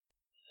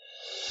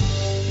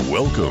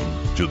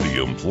Welcome to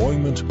the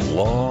Employment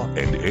Law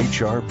and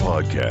HR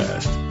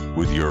Podcast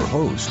with your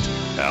host,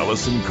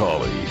 Allison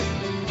Colley.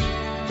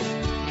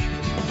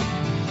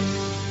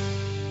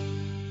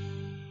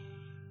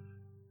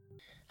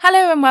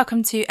 Hello and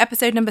welcome to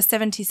episode number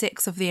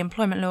 76 of the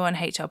Employment Law and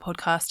HR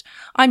Podcast.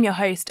 I'm your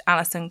host,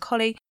 Allison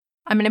Colley.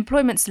 I'm an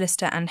employment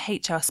solicitor and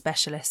HR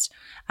specialist,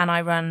 and I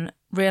run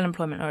Real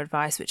Employment Law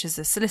Advice, which is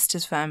a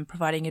solicitor's firm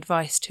providing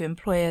advice to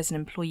employers and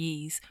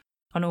employees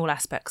on all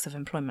aspects of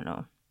employment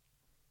law.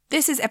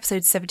 This is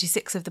episode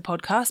 76 of the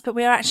podcast, but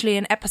we are actually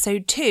in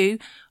episode 2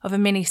 of a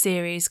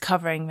mini-series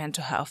covering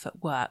mental health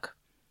at work.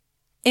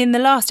 In the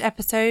last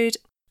episode,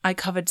 I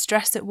covered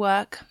stress at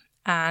work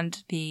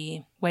and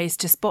the ways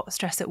to spot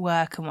stress at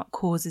work and what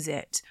causes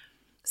it.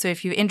 So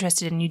if you're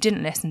interested and you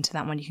didn't listen to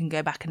that one, you can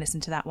go back and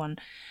listen to that one.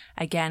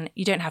 Again,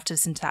 you don't have to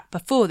listen to that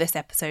before this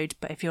episode,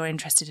 but if you're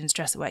interested in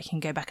stress at work, you can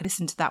go back and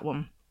listen to that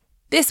one.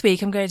 This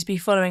week, I'm going to be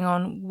following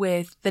on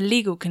with the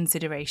legal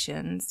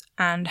considerations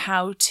and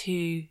how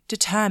to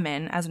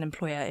determine as an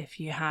employer if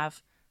you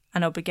have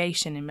an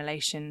obligation in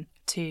relation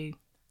to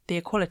the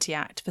Equality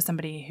Act for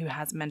somebody who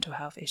has mental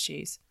health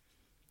issues.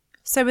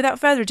 So without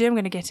further ado, I'm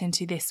going to get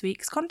into this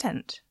week's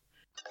content.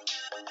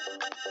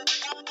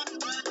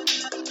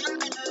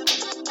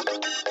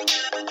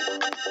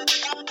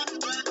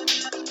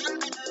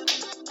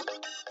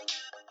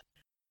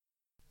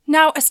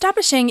 Now,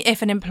 establishing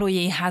if an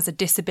employee has a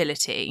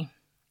disability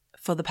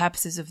for the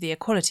purposes of the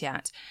Equality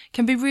Act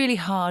can be really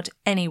hard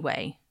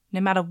anyway,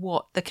 no matter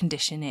what the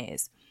condition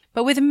is.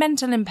 But with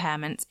mental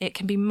impairment, it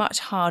can be much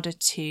harder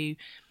to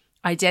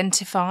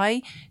identify,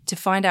 to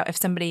find out if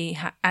somebody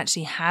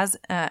actually has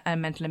a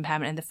mental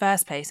impairment in the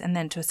first place, and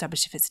then to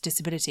establish if it's a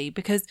disability,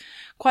 because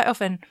quite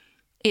often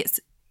it's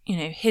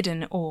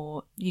hidden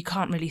or you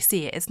can't really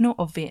see it. It's not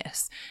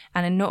obvious.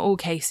 And in not all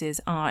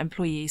cases are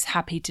employees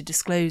happy to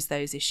disclose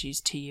those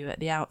issues to you at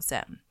the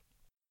outset.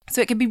 So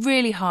it can be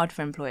really hard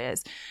for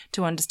employers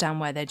to understand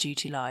where their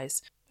duty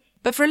lies.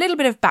 But for a little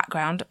bit of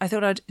background, I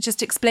thought I'd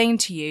just explain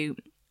to you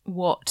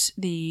what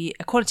the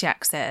Equality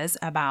Act says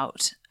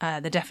about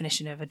the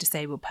definition of a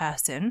disabled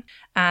person.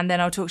 And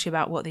then I'll talk to you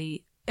about what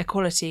the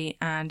Equality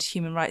and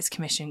Human Rights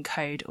Commission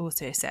Code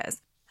also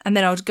says. And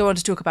then I'll go on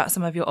to talk about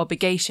some of your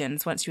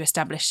obligations once you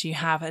establish you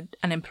have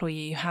an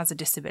employee who has a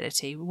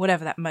disability,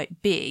 whatever that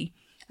might be,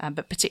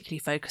 but particularly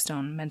focused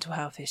on mental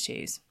health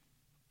issues.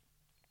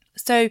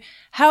 So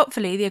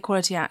helpfully, the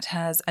Equality Act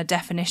has a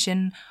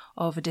definition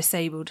of a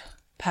disabled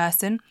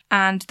person,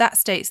 and that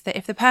states that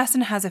if the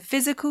person has a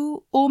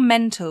physical or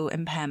mental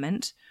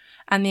impairment,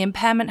 and the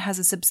impairment has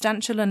a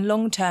substantial and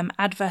long-term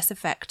adverse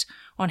effect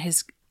on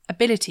his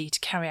ability to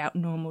carry out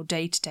normal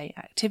day-to-day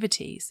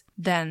activities,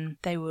 then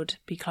they would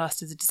be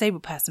classed as a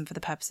disabled person for the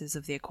purposes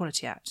of the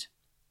Equality Act.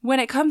 When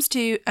it comes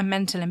to a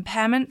mental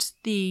impairment,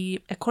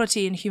 the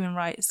Equality and Human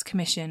Rights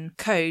Commission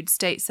Code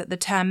states that the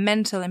term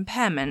mental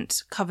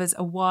impairment covers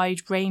a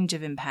wide range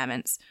of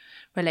impairments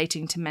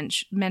relating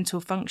to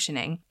mental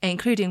functioning,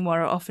 including what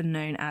are often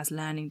known as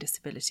learning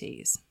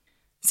disabilities.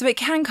 So it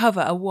can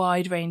cover a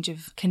wide range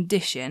of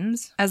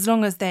conditions as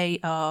long as they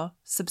are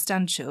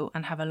substantial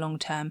and have a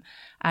long-term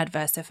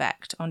adverse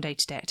effect on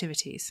day-to-day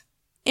activities.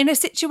 In a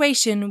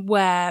situation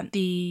where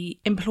the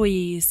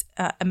employee's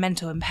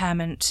mental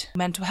impairment,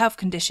 mental health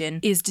condition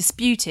is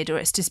disputed, or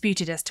it's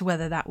disputed as to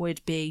whether that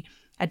would be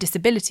a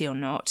disability or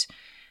not,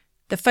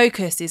 the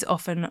focus is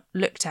often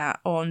looked at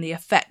on the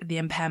effect the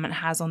impairment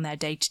has on their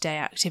day-to-day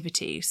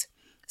activities.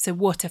 So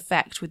what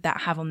effect would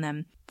that have on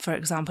them, for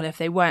example, if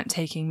they weren't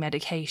taking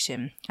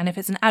medication? And if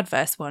it's an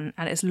adverse one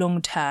and it's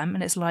long-term,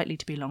 and it's likely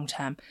to be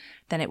long-term,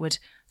 then it would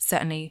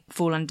certainly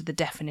fall under the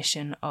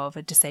definition of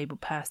a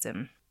disabled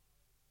person.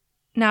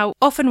 Now,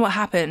 often what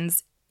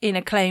happens in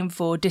a claim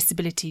for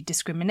disability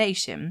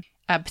discrimination,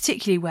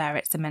 particularly where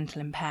it's a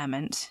mental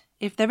impairment,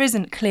 if there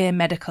isn't clear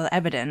medical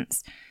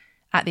evidence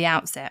at the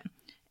outset,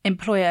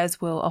 employers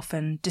will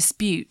often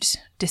dispute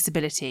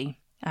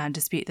disability and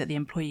dispute that the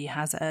employee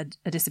has a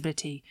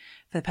disability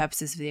for the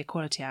purposes of the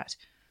Equality Act.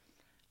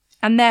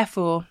 And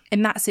therefore,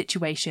 in that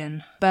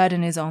situation,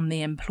 burden is on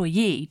the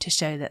employee to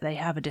show that they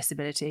have a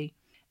disability,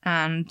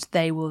 and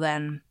they will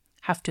then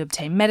have to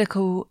obtain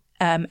medical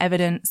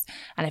evidence,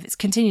 and if it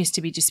continues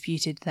to be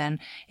disputed, then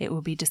it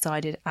will be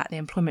decided at the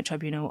employment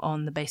tribunal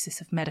on the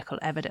basis of medical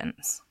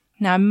evidence.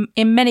 Now,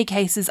 in many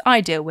cases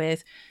I deal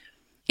with,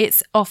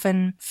 it's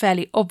often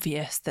fairly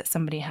obvious that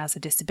somebody has a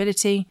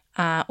disability,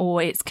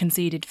 or it's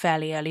conceded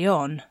fairly early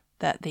on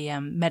that the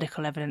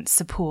medical evidence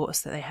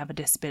supports that they have a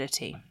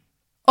disability.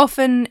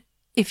 Often,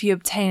 if you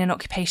obtain an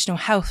occupational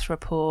health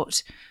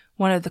report,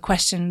 one of the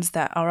questions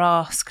that are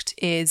asked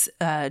is,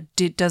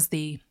 does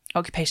the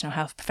occupational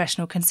health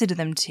professional consider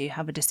them to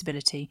have a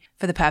disability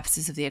for the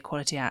purposes of the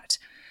Equality Act?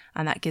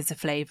 And that gives a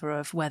flavour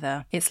of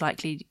whether it's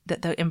likely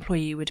that the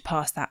employee would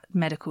pass that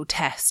medical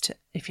test,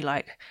 if you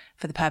like,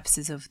 for the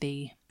purposes of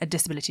a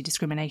disability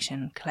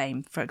discrimination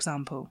claim, for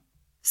example.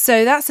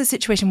 So that's a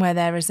situation where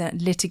there is a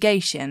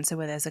litigation, so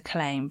where there's a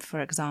claim,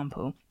 for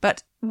example.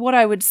 But what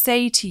I would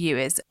say to you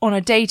is, on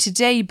a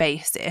day-to-day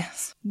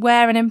basis,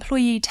 where an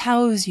employee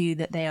tells you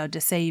that they are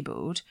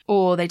disabled,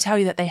 or they tell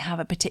you that they have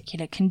a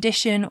particular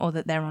condition, or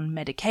that they're on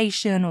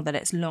medication, or that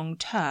it's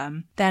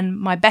long-term, then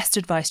my best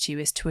advice to you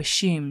is to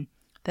assume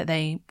that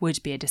they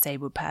would be a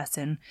disabled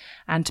person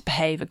and to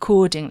behave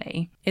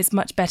accordingly. It's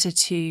much better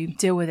to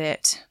deal with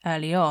it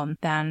early on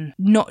than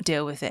not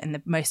deal with it in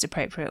the most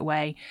appropriate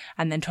way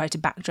and then try to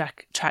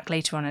backtrack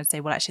later on and say,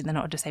 well, actually, they're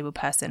not a disabled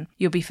person.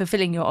 You'll be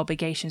fulfilling your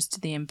obligations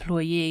to the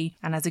employee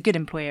and as a good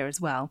employer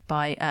as well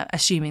by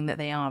assuming that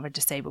they are a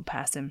disabled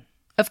person.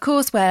 Of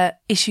course, where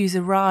issues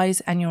arise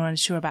and you're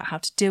unsure about how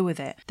to deal with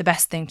it, the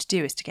best thing to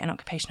do is to get an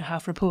occupational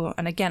health report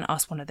and again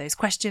ask one of those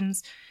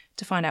questions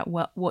to find out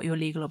what your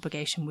legal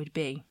obligation would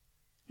be.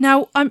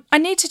 Now, I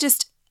need to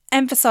just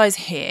emphasise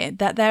here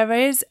that there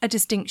is a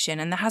distinction,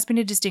 and there has been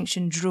a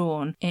distinction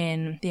drawn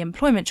in the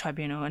Employment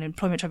Tribunal and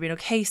Employment Tribunal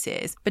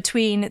cases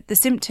between the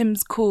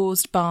symptoms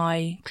caused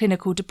by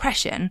clinical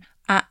depression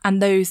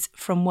and those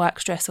from work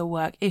stress or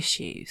work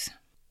issues.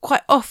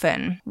 Quite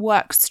often,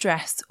 work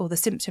stress or the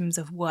symptoms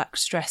of work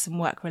stress and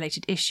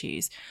work-related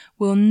issues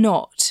will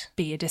not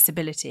be a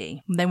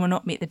disability. They will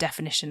not meet the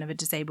definition of a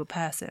disabled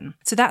person.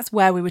 So that's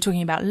where we were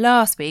talking about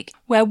last week,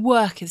 where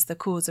work is the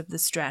cause of the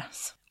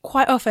stress.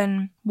 Quite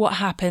often, what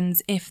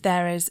happens if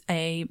there is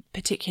a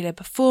particular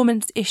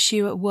performance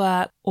issue at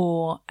work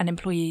or an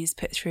employee is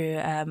put through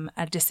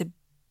a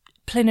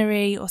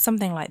disciplinary or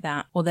something like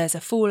that, or there's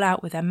a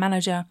fallout with their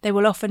manager, they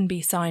will often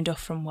be signed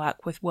off from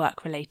work with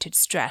work-related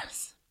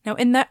stress. Now,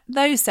 in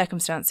those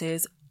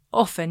circumstances,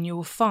 often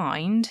you'll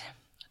find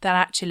that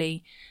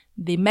actually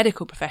the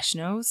medical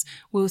professionals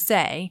will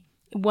say,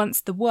 once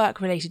the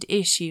work-related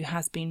issue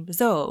has been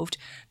resolved,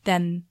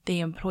 then the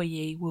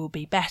employee will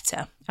be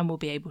better and will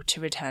be able to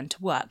return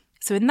to work.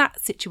 So in that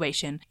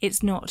situation,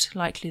 it's not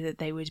likely that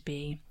they would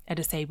be a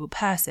disabled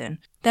person.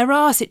 There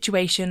are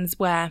situations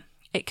where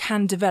it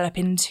can develop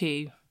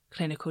into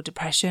clinical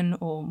depression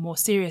or more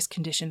serious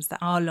conditions that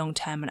are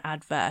long-term and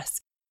adverse.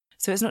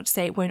 So it's not to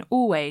say it won't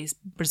always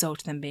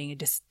result in them being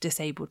a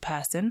disabled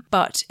person,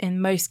 but in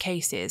most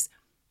cases,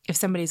 if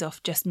somebody's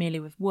off just merely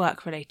with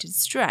work-related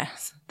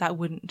stress, that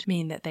wouldn't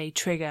mean that they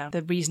trigger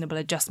the reasonable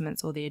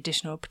adjustments or the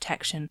additional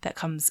protection that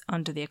comes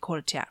under the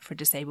Equality Act for a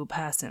disabled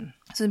person.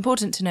 So it's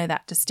important to know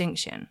that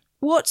distinction.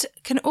 What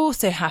can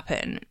also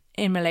happen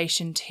in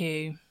relation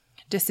to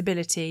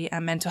disability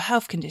and mental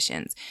health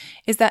conditions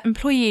is that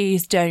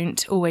employees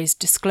don't always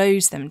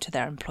disclose them to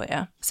their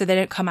employer. So they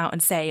don't come out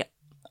and say,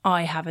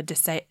 I have a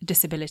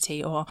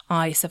disability, or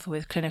I suffer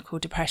with clinical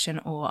depression,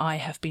 or I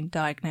have been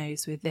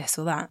diagnosed with this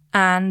or that.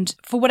 And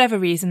for whatever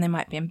reason, they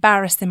might be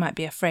embarrassed, they might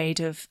be afraid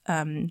of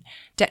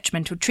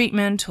detrimental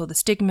treatment or the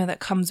stigma that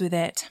comes with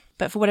it,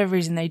 but for whatever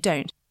reason they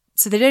don't.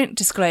 So they don't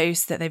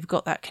disclose that they've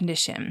got that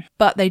condition,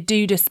 but they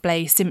do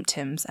display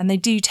symptoms and they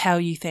do tell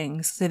you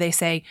things. So they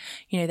say,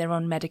 they're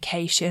on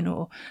medication,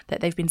 or that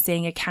they've been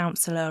seeing a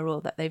counsellor,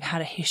 or that they've had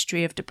a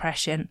history of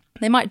depression.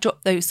 They might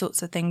drop those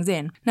sorts of things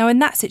in. Now, in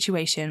that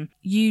situation,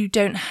 you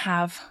don't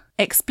have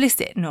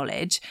explicit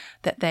knowledge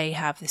that they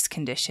have this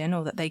condition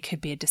or that they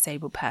could be a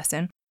disabled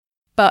person,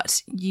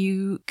 but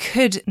you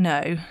could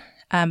know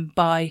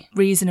by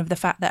reason of the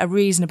fact that a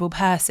reasonable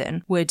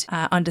person would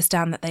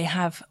understand that they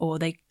have, or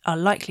they are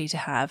likely to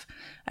have,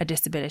 a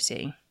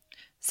disability.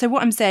 So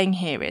what I'm saying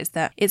here is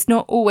that it's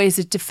not always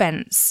a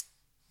defence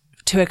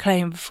to a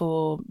claim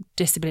for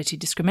disability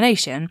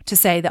discrimination to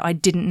say that I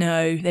didn't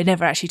know, they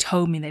never actually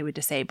told me they were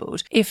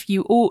disabled. If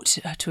you ought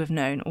to have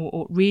known, or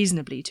ought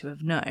reasonably to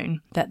have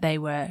known that they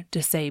were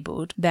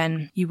disabled,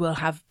 then you will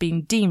have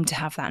been deemed to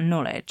have that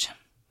knowledge.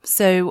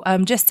 So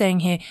I'm just saying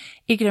here,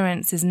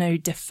 ignorance is no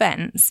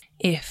defence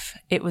if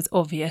it was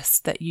obvious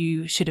that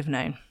you should have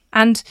known.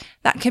 And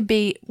that could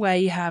be where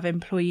you have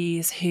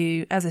employees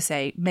who, as I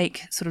say,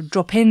 sort of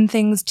drop in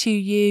things to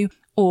you,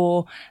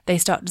 or they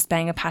start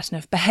displaying a pattern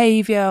of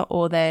behaviour,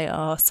 or they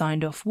are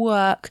signed off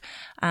work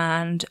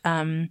and,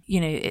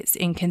 it's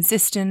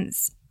inconsistent,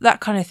 that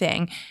kind of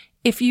thing.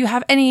 If you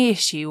have any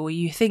issue, or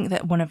you think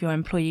that one of your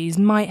employees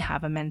might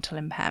have a mental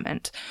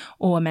impairment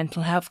or a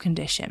mental health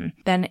condition,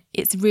 then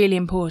it's really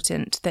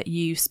important that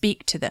you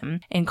speak to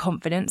them in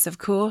confidence, of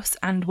course,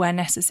 and where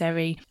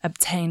necessary,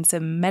 obtain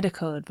some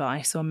medical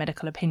advice or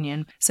medical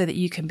opinion so that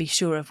you can be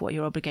sure of what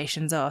your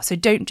obligations are. So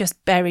don't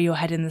just bury your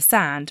head in the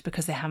sand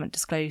because they haven't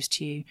disclosed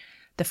to you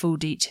the full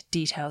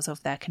details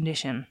of their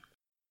condition.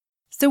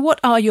 So what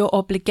are your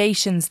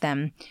obligations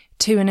then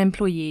to an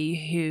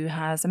employee who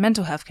has a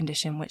mental health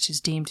condition which is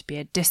deemed to be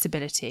a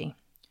disability?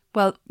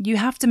 Well, you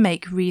have to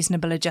make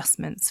reasonable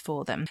adjustments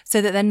for them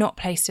so that they're not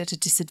placed at a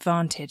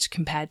disadvantage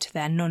compared to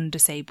their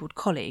non-disabled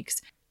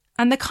colleagues.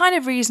 And the kind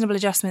of reasonable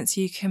adjustments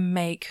you can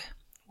make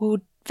will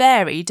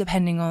vary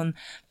depending on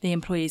the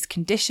employee's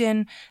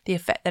condition, the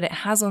effect that it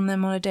has on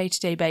them on a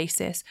day-to-day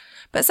basis.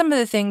 But some of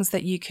the things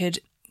that you could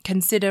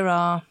consider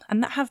are,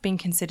 and that have been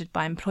considered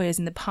by employers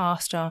in the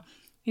past, are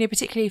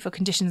particularly for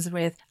conditions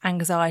with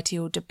anxiety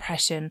or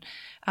depression,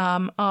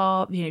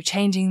 are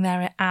changing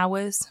their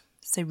hours.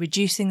 So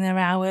reducing their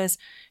hours,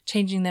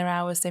 changing their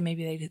hours, so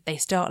maybe they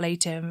start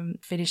later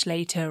and finish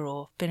later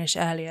or finish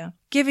earlier.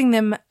 Giving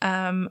them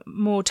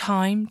more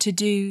time to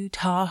do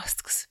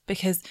tasks,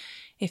 because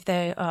if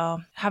they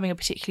are having a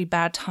particularly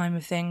bad time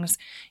of things,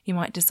 you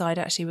might decide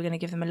actually we're going to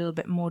give them a little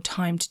bit more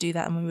time to do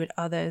that than we would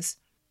others.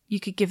 You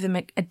could give them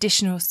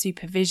additional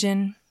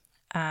supervision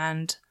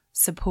and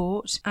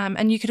support,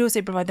 and you could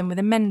also provide them with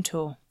a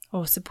mentor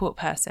or support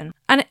person.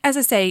 And as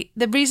I say,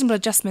 the reasonable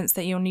adjustments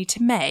that you'll need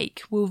to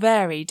make will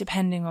vary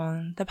depending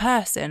on the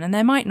person, and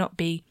there might not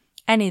be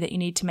any that you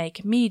need to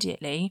make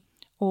immediately,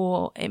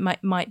 or it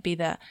might be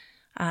that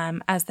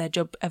as their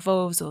job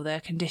evolves or their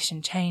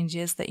condition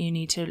changes that you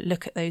need to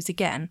look at those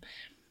again.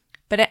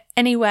 But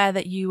anywhere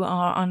that you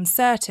are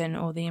uncertain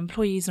or the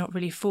employee is not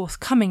really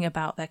forthcoming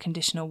about their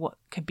condition or what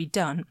could be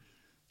done,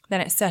 then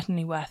it's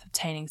certainly worth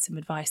obtaining some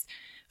advice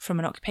from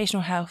an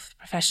occupational health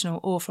professional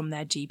or from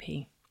their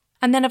GP.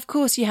 And then, of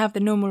course, you have the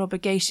normal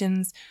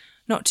obligations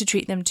not to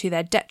treat them to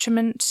their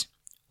detriment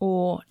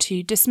or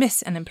to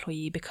dismiss an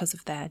employee because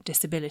of their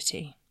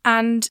disability.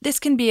 And this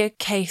can be a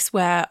case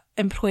where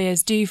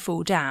employers do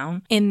fall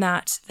down in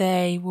that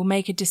they will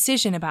make a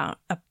decision about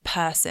a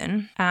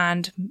person,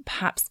 and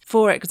perhaps,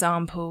 for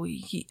example,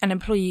 an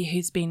employee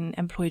who's been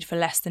employed for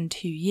less than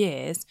 2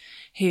 years,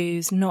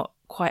 who's not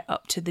quite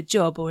up to the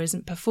job or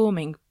isn't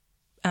performing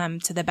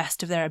to the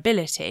best of their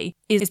ability,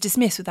 is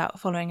dismissed without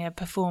following a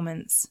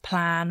performance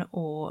plan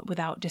or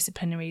without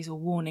disciplinaries or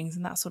warnings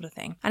and that sort of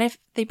thing. And if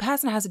the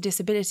person has a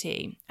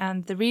disability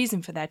and the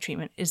reason for their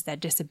treatment is their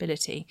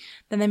disability,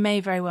 then they may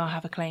very well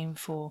have a claim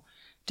for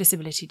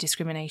disability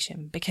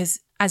discrimination,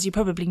 because, as you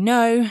probably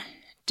know,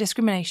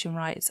 discrimination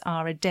rights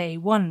are a day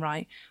one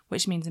right,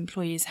 which means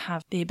employees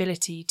have the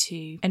ability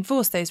to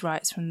enforce those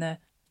rights from the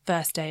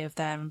first day of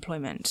their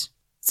employment.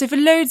 So for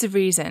loads of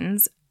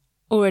reasons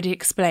already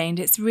explained,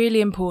 it's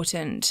really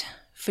important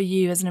for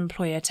you as an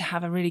employer to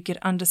have a really good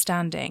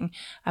understanding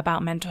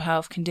about mental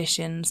health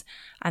conditions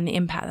and the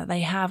impact that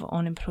they have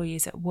on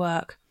employees at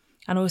work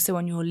and also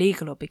on your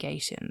legal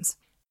obligations.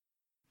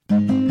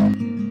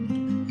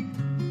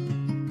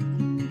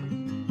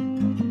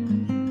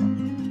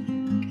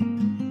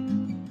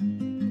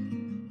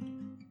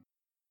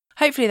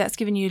 Hopefully that's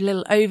given you a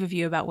little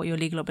overview about what your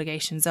legal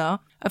obligations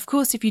are. Of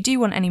course, if you do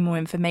want any more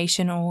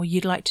information or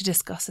you'd like to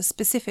discuss a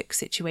specific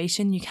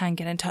situation, you can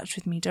get in touch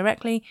with me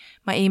directly.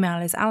 My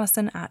email is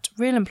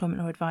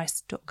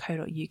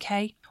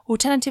alison@realemploymentlawadvice.co.uk.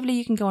 Alternatively,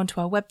 you can go onto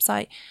our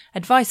website,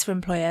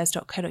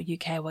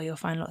 adviceforemployers.co.uk, where you'll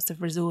find lots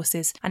of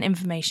resources and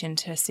information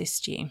to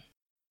assist you.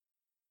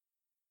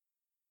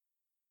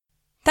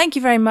 Thank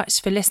you very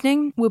much for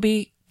listening. We'll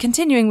be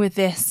continuing with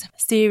this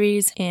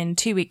series in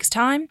 2 weeks'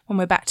 time when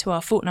we're back to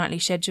our fortnightly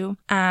schedule,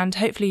 and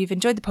hopefully you've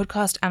enjoyed the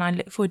podcast and I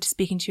look forward to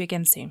speaking to you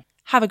again soon.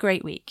 Have a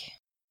great week.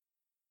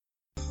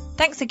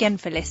 Thanks again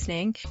for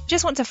listening.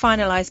 Just want to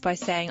finalise by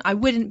saying I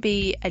wouldn't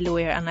be a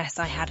lawyer unless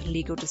I had a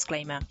legal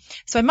disclaimer.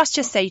 So I must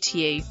just say to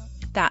you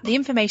that the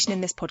information in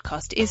this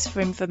podcast is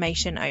for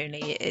information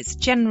only. It's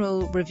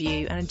general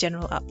review and a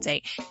general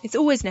update. It's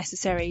always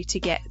necessary to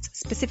get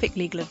specific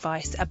legal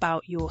advice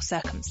about your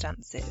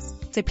circumstances.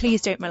 So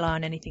please don't rely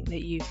on anything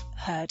that you've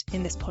heard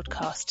in this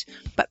podcast.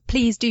 But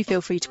please do feel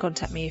free to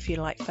contact me if you'd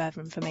like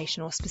further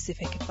information or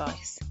specific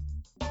advice.